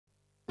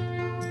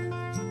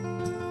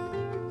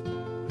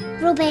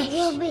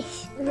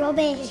Rubbish.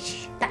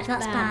 That's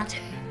bad.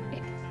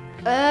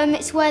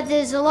 It's where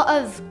there's a lot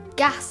of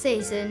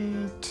gases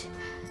and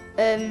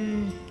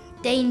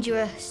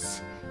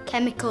dangerous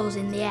chemicals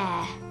in the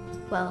air.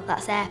 Well,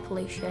 that's air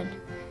pollution.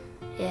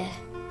 Yeah.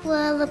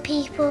 Where the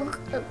people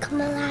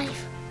come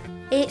alive.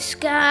 It's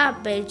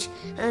garbage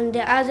and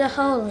it has a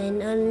hole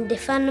in, and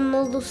if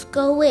animals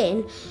go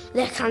in,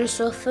 they can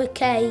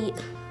suffocate.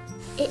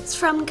 It's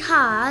from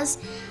cars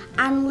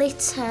and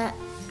litter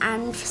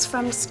and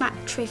from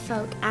factory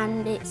folk,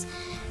 and it's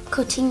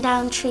cutting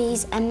down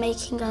trees and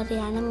making all the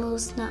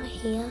animals not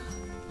here.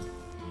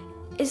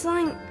 It's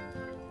like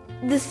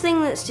the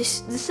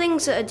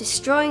things that are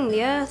destroying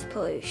the earth.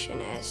 Pollution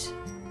is.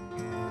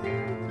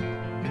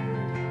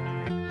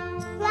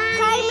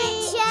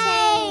 Climate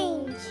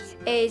change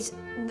Is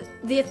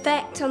the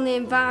effect on the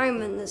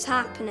environment that's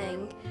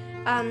happening,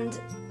 and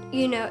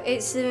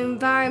it's the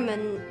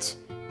environment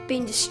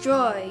being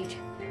destroyed.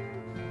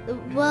 The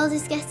world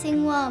is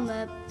getting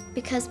warmer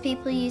because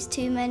people use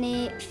too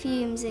many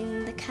fumes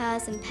in the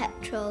cars and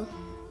petrol.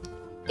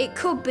 It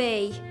could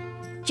be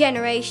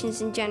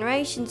generations and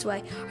generations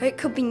away, or it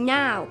could be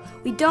now.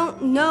 We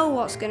don't know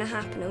what's going to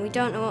happen and we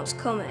don't know what's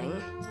coming.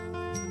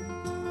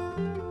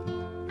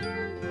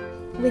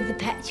 With the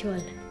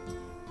petrol.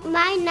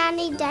 My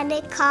nanny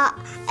Danica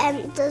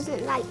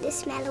doesn't like the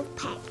smell of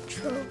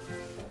petrol,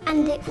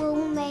 and it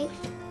will make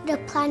the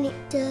planet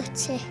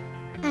dirty,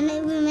 and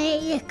it will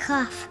make you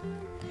cough.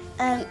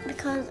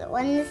 Because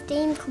when the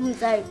steam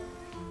comes out,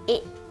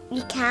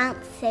 you can't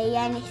see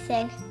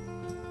anything.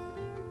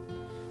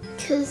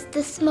 Because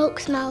the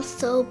smoke smells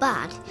so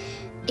bad,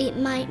 it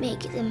might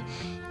make them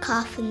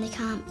cough and they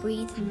can't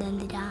breathe and then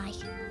they die.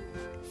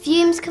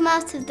 Fumes come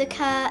out of the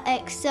car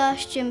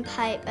exhaustion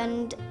pipe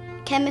and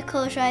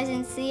chemicals rise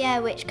into the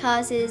air, which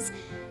causes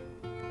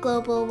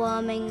global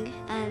warming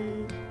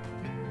and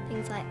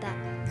things like that.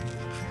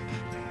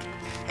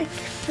 I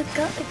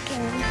forgot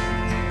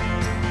again.